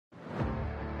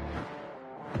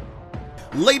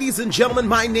Ladies and gentlemen,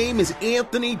 my name is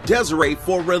Anthony Desiree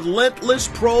for Relentless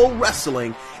Pro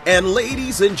Wrestling. And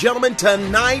ladies and gentlemen,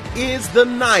 tonight is the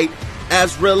night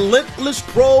as Relentless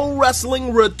Pro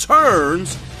Wrestling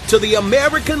returns to the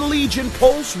American Legion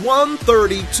Post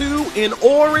 132 in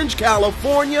Orange,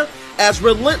 California, as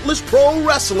Relentless Pro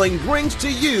Wrestling brings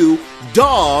to you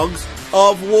Dogs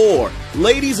of War.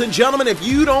 Ladies and gentlemen, if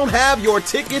you don't have your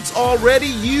tickets already,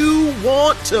 you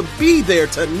want to be there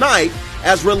tonight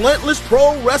as Relentless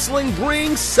Pro Wrestling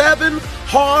brings 7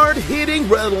 hard-hitting,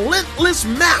 relentless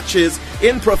matches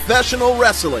in professional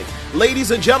wrestling. Ladies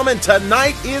and gentlemen,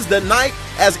 tonight is the night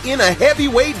as in a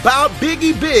heavyweight bout,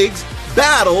 Biggie Biggs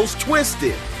battles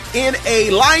Twisted. In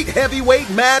a light heavyweight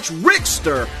match,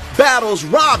 Rickster battles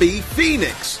Robbie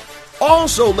Phoenix.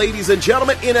 Also, ladies and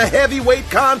gentlemen, in a heavyweight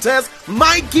contest,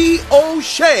 Mikey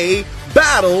O'Shea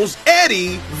battles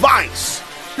Eddie Vice.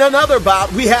 In another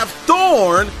bout, we have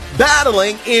Thorne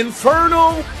battling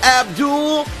Inferno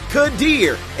Abdul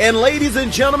Qadir. And ladies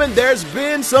and gentlemen, there's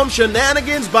been some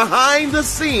shenanigans behind the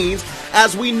scenes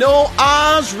as we know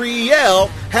Azriel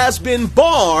has been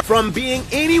barred from being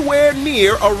anywhere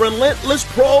near a Relentless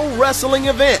Pro Wrestling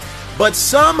event. But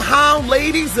somehow,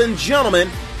 ladies and gentlemen,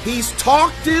 he's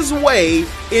talked his way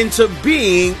into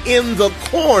being in the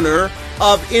corner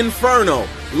of Inferno.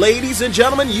 Ladies and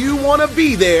gentlemen, you want to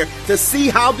be there to see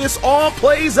how this all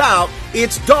plays out.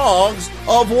 It's Dogs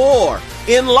of War.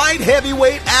 In light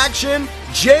heavyweight action,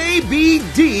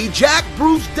 JBD, Jack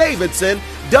Bruce Davidson,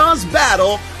 does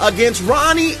battle against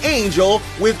Ronnie Angel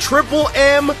with Triple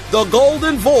M, the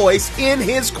Golden Voice, in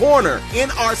his corner.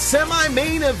 In our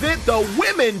semi-main event, the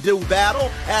women do battle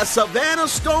as Savannah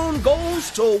Stone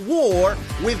goes to war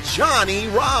with Johnny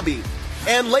Robbie.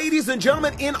 And ladies and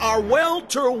gentlemen, in our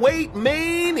welterweight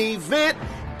main event,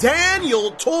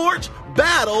 Daniel Torch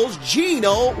battles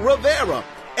Gino Rivera.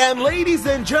 And ladies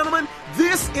and gentlemen,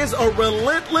 this is a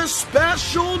Relentless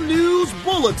special news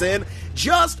bulletin.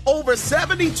 Just over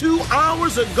 72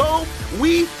 hours ago,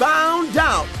 we found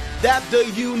out that the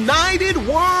United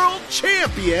World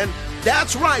Champion,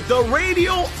 that's right, the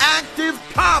radioactive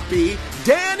Poppy,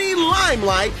 Danny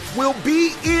Limelight, will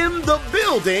be in the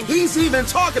building. He's even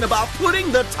talking about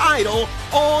putting the title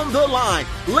on the line.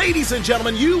 Ladies and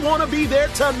gentlemen, you want to be there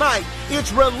tonight.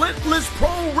 It's Relentless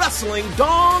Pro Wrestling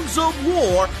Dogs of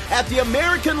War at the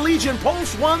American Legion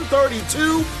Post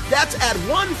 132. That's at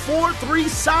 143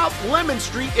 South Lemon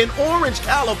Street in Orange,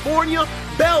 California.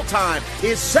 Bell time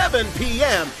is 7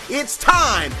 p.m. It's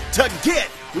time to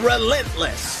get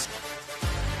relentless.